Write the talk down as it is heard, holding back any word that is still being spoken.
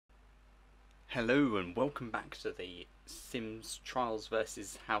Hello and welcome back to the Sims Trials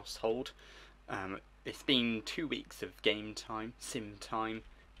versus Household. It's been 2 weeks of game time, sim time.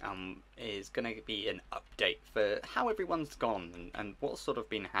 Is going to be an update for how everyone's gone and what's sort of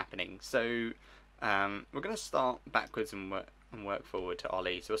been happening. So we're going to start backwards and work forward to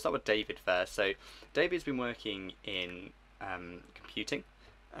Ollie. So we'll start with David first. So David's been working in computing,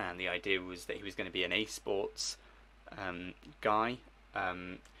 and the idea was that he was going to be an esports guy.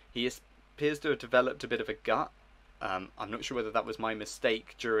 He appears to have developed a bit of a gut. I'm not sure whether that was my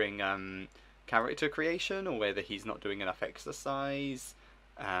mistake during character creation or whether he's not doing enough exercise.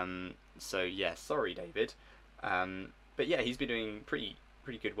 So yeah, sorry, David. But yeah, he's been doing pretty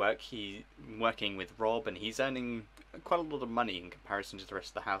good work. He's working with Rob, and he's earning quite a lot of money in comparison to the rest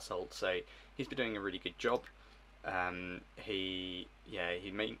of the household. So he's been doing a really good job. He's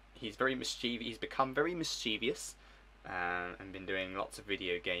very mischievous. He's become very mischievous, and been doing lots of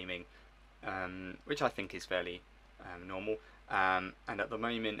video gaming, which I think is fairly normal. And at the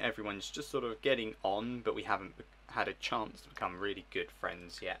moment, everyone's just sort of getting on, but we haven't had a chance to become really good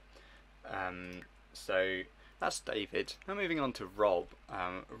friends yet. So that's David. Now moving on to Rob.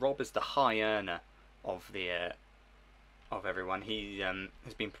 Rob is the high earner of everyone. He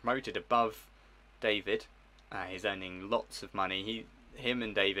has been promoted above David. He's earning lots of money. Him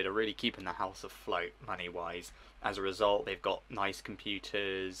and David are really keeping the house afloat money-wise. As a result, they've got nice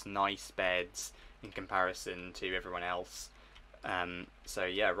computers, nice beds in comparison to everyone else. So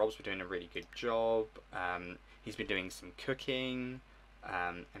yeah, Rob's been doing a really good job. He's been doing some cooking.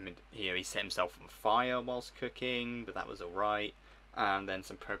 He set himself on fire whilst cooking, but that was alright. And then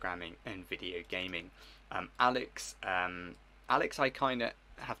some programming and video gaming. Alex, I kind of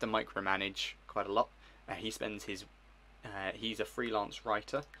have to micromanage quite a lot. He's a freelance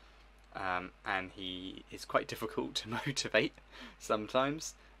writer, and he is quite difficult to motivate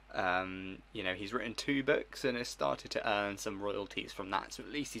sometimes. He's written 2 books and has started to earn some royalties from that, so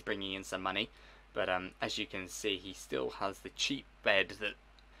at least he's bringing in some money. But as you can see, he still has the cheap bed that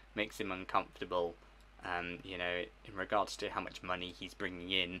makes him uncomfortable. In regards to how much money he's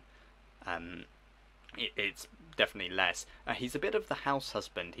bringing in, it's definitely less. He's a bit of the house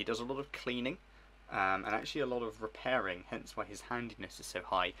husband. He does a lot of cleaning. And actually a lot of repairing, hence why his handiness is so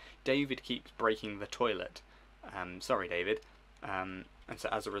high. David keeps breaking the toilet. Sorry, David. And so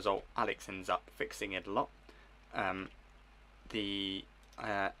as a result, Alex ends up fixing it a lot. I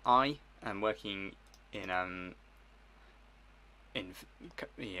am working in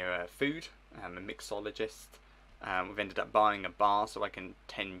food. I'm a mixologist. We've ended up buying a bar so I can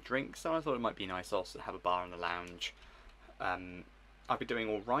tend drinks. So I thought it might be nice also to have a bar in the lounge. I've been doing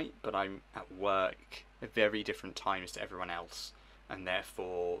alright, but I'm at work at very different times to everyone else, and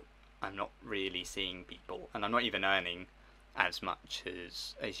therefore I'm not really seeing people, and I'm not even earning as much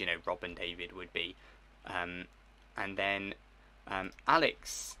as Rob and David would be. And then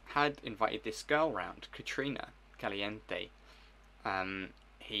Alex had invited this girl round, Katrina Caliente.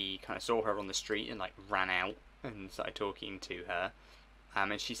 He kind of saw her on the street and ran out and started talking to her,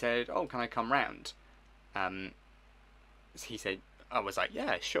 and she said, "Oh, can I come round?" He said, I was like,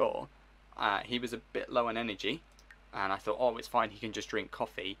 yeah, sure. He was a bit low on energy, and I thought, oh, it's fine, he can just drink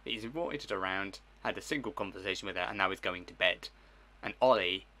coffee. But he's invited her around, had a single conversation with her, and now he's going to bed. And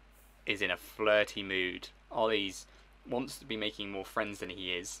Ollie is in a flirty mood. Ollie's wants to be making more friends than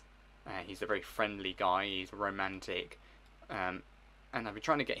he is. He's a very friendly guy, he's romantic. And I've been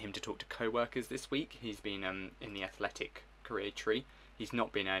trying to get him to talk to co-workers this week. He's been in the athletic career tree. He's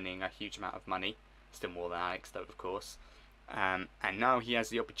not been earning a huge amount of money. Still more than Alex, though, of course. And now he has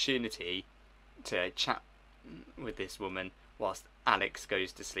the opportunity to chat with this woman whilst Alex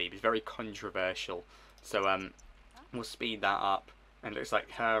goes to sleep. It's very controversial. So we'll speed that up. And it looks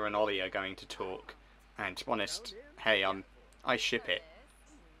like her and Ollie are going to talk. And to be honest, hey, I ship it.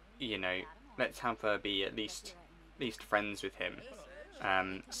 Let's have her be at least friends with him.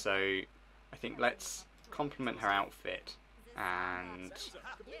 So I think let's compliment her outfit and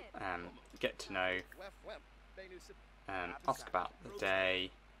get to know. Ask about the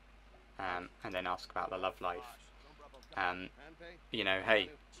day, and then ask about the love life. Hey,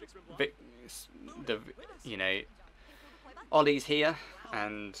 Ollie's here,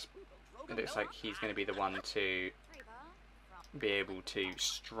 and it looks like he's going to be the one to be able to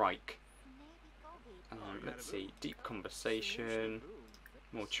strike. Let's see, deep conversation,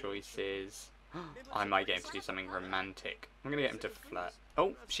 more choices. I might get him to do something romantic. I'm going to get him to flirt.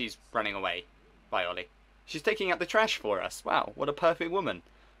 Oh, she's running away. Bye, Ollie. She's taking out the trash for us. Wow, what a perfect woman.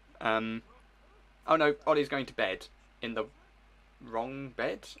 Oh no, Ollie's going to bed. In the wrong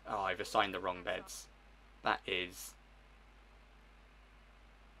bed? Oh, I've assigned the wrong beds. That is...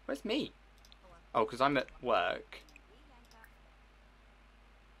 Where's me? Oh, because I'm at work.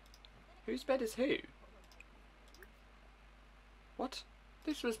 Whose bed is who? What?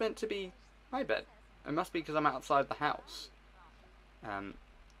 This was meant to be my bed. It must be because I'm outside the house.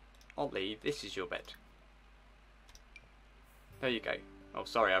 Oli, this is your bed. There you go. Oh,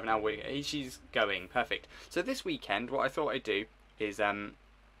 sorry, I've now... She's going. Perfect. So this weekend, what I thought I'd do is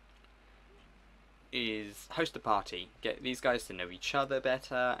host a party. Get these guys to know each other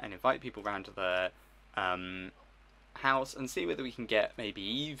better and invite people around to the house and see whether we can get maybe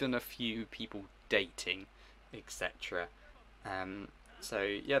even a few people dating, etc. So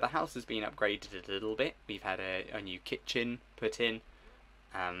yeah, the house has been upgraded a little bit. We've had a new kitchen put in,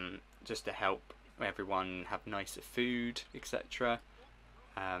 just to help everyone have nicer food, etc.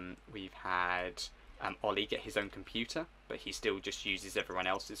 We've had Ollie get his own computer, but he still just uses everyone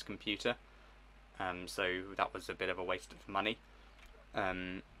else's computer. So that was a bit of a waste of money.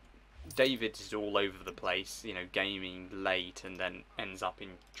 David is all over the place, you know, gaming late and then ends up in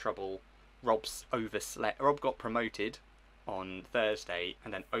trouble. Rob's overslept. Rob got promoted on Thursday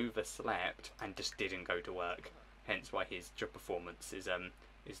and then overslept and just didn't go to work. Hence why his job performance is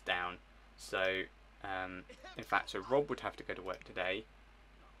down. So in fact, so Rob would have to go to work today.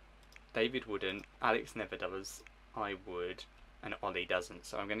 David wouldn't. Alex never does. I would, and Ollie doesn't.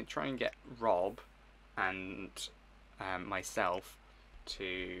 So I'm going to try and get Rob and myself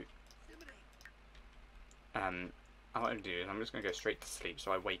to. What I'm going to do is I'm just going to go straight to sleep,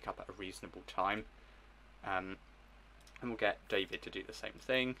 so I wake up at a reasonable time. And we'll get David to do the same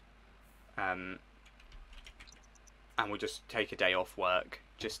thing. And we'll just take a day off work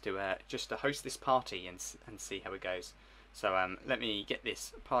just to host this party and see how it goes. So let me get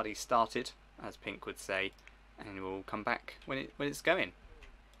this party started, as Pink would say, and we'll come back when it's going.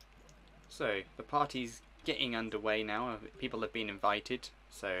 So the party's getting underway now. People have been invited,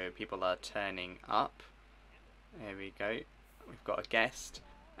 so people are turning up. There we go. We've got a guest,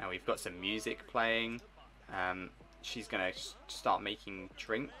 and we've got some music playing. She's gonna start making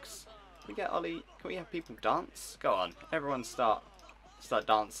drinks. Can we get Ollie? Can we have people dance? Go on, everyone start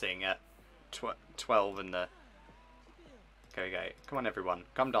dancing at 12 and the. Go. Come on, everyone,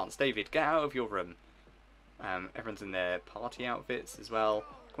 come dance. David, get out of your room. Everyone's in their party outfits as well.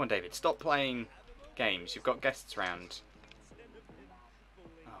 Come on, David, stop playing games. You've got guests round.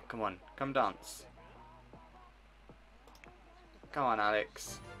 Oh, come on, come dance. Come on,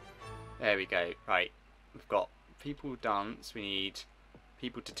 Alex. There we go. Right, we've got people dance. We need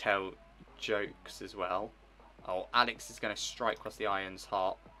people to tell jokes as well. Oh, Alex is going to strike whilst the iron's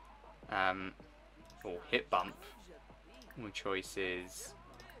hot. Or hip bump. More choices.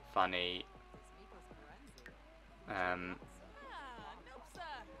 Funny. I'm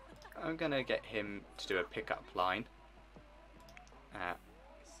going to get him to do a pickup line.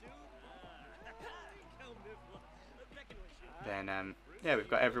 Then yeah, we've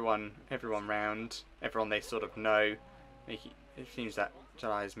got everyone round. Everyone they sort of know. It seems that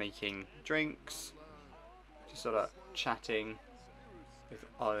July is making drinks. Just sort of chatting with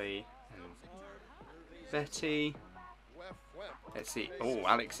Ollie and Betty. Let's see. Oh,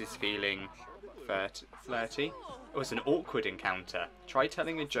 Alex is feeling flirty. Oh, it's an awkward encounter. Try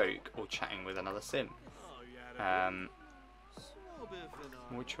telling a joke or chatting with another sim.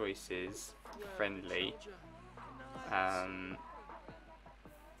 More choices. Friendly.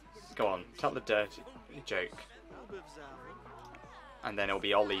 Go on, tell the dirty joke. And then it'll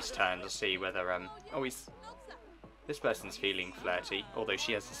be Ollie's turn to see whether oh, this person's feeling flirty, although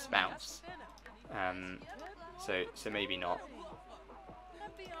she has a spouse. So maybe not.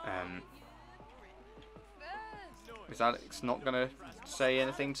 Is Alex not gonna say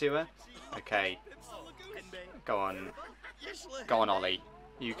anything to her? Okay. Go on, Ollie.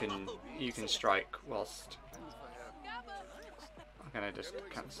 You can strike whilst. I'm gonna just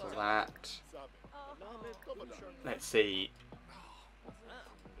cancel that. Let's see.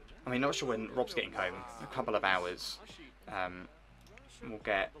 I mean, not sure when Rob's getting home. A couple of hours. We'll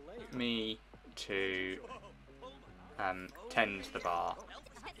get me to tend the bar.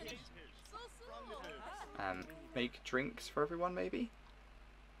 Make drinks for everyone, maybe.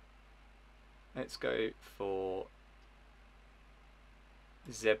 Let's go for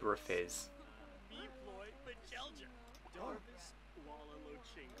Zebra Fizz.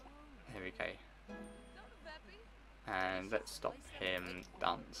 Here we go. And let's stop him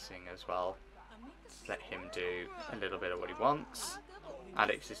dancing as well. Let him do a little bit of what he wants.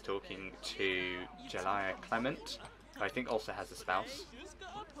 Alex is talking to Jelia Clement, who I think also has a spouse.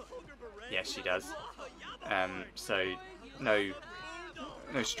 Yes, she does. So no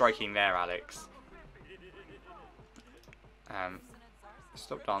striking there, Alex.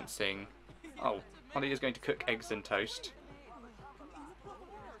 Stop dancing. Oh, Oli is going to cook eggs and toast.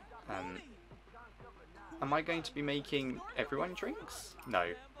 Am I going to be making everyone drinks? No.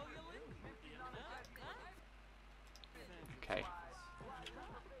 Okay.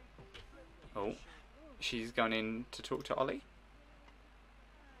 Oh, she's gone in to talk to Oli.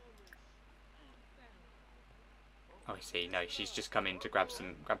 Oh, I see. No, she's just come in to grab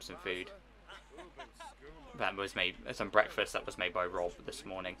some food. That was made some breakfast that was made by Rob this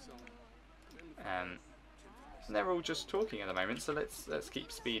morning. And they're all just talking at the moment, so let's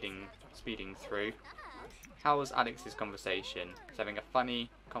keep speeding through. How was Alex's conversation? He's having a funny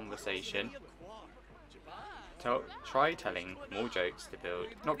conversation. Try telling more jokes to build.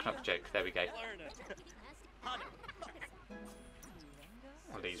 Not enough jokes. There we go.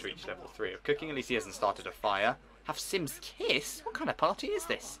 Well, he's reached level 3 of cooking. At least he hasn't started a fire. Have Sims kiss? What kind of party is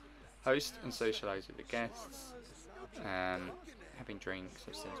this? Host and socialise with the guests. Having drinks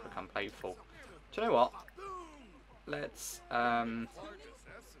so Sims become playful. Do you know what? Let's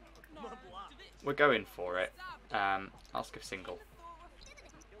we're going for it. Ask if single.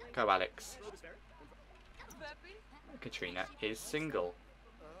 Go, Alex. Katrina is single.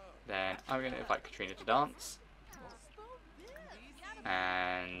 Then I'm going to invite Katrina to dance.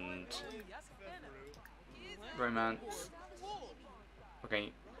 And romance.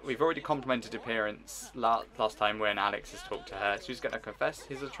 Okay, we've already complimented appearance last time when Alex has talked to her. So he's going to confess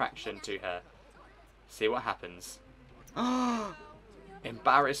his attraction to her. See what happens.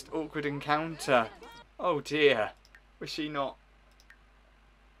 Embarrassed, awkward encounter. Oh dear. Was she not?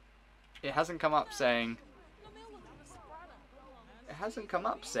 It hasn't come up saying. It hasn't come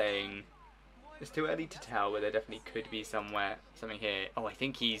up saying. It's too early to tell, but there definitely could be something here. Oh, I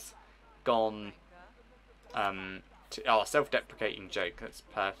think he's gone. Self-deprecating joke. That's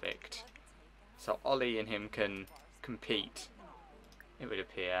perfect. So Oli and him can compete. It would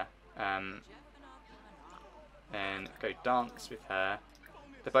appear. Then go dance with her.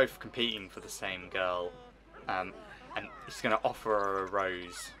 They're both competing for the same girl. And he's going to offer her a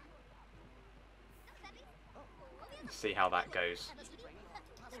rose. Let's see how that goes.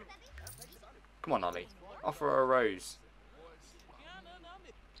 Come on, Oli. Offer her a rose.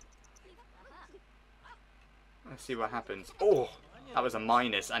 Let's see what happens. Oh, that was a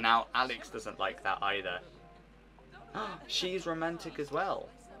minus. And now Alex doesn't like that either. She's romantic as well.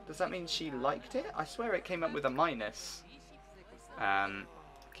 Does that mean she liked it? I swear it came up with a minus.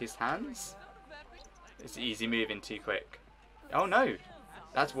 Kiss hands? It's easy moving too quick. Oh no!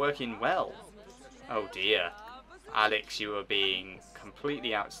 That's working well. Oh dear. Alex, you are being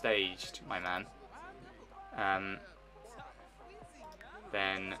completely outstaged, my man.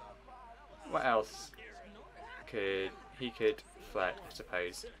 Then what else he could flirt, I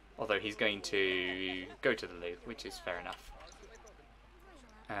suppose. Although he's going to go to the loo, which is fair enough.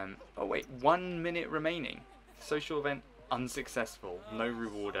 Oh wait, 1 minute remaining. Social event unsuccessful. No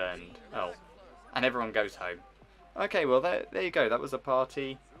reward earned. Oh, and everyone goes home. Okay, well there you go. That was a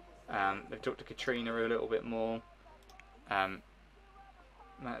party. They've talked to Katrina a little bit more.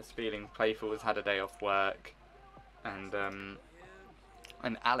 Matt's feeling playful. Has had a day off work, and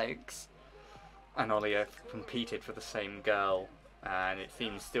Alex and Oli have competed for the same girl. And it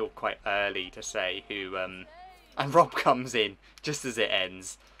seems still quite early to say who. And Rob comes in just as it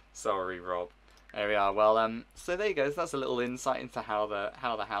ends. Sorry, Rob. There we are. Well, so there you go. That's a little insight into how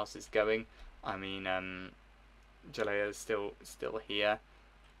the house is going. I mean, Jalea's still here,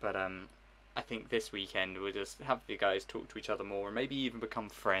 but I think this weekend we'll just have you guys talk to each other more, and maybe even become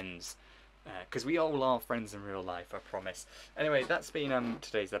friends. Because we all are friends in real life, I promise. Anyway, that's been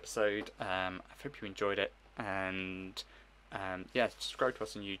today's episode. I hope you enjoyed it, and yeah, subscribe to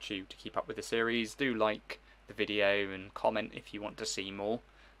us on YouTube to keep up with the series. Do like the video and comment if you want to see more,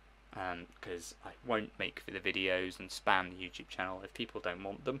 because I won't make the videos and spam the YouTube channel if people don't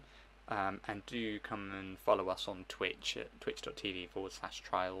want them. And do come and follow us on Twitch at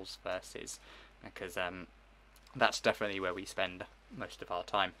twitch.tv/trials versus, because that's definitely where we spend most of our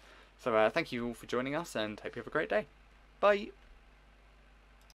time. So thank you all for joining us, and hope you have a great day. Bye!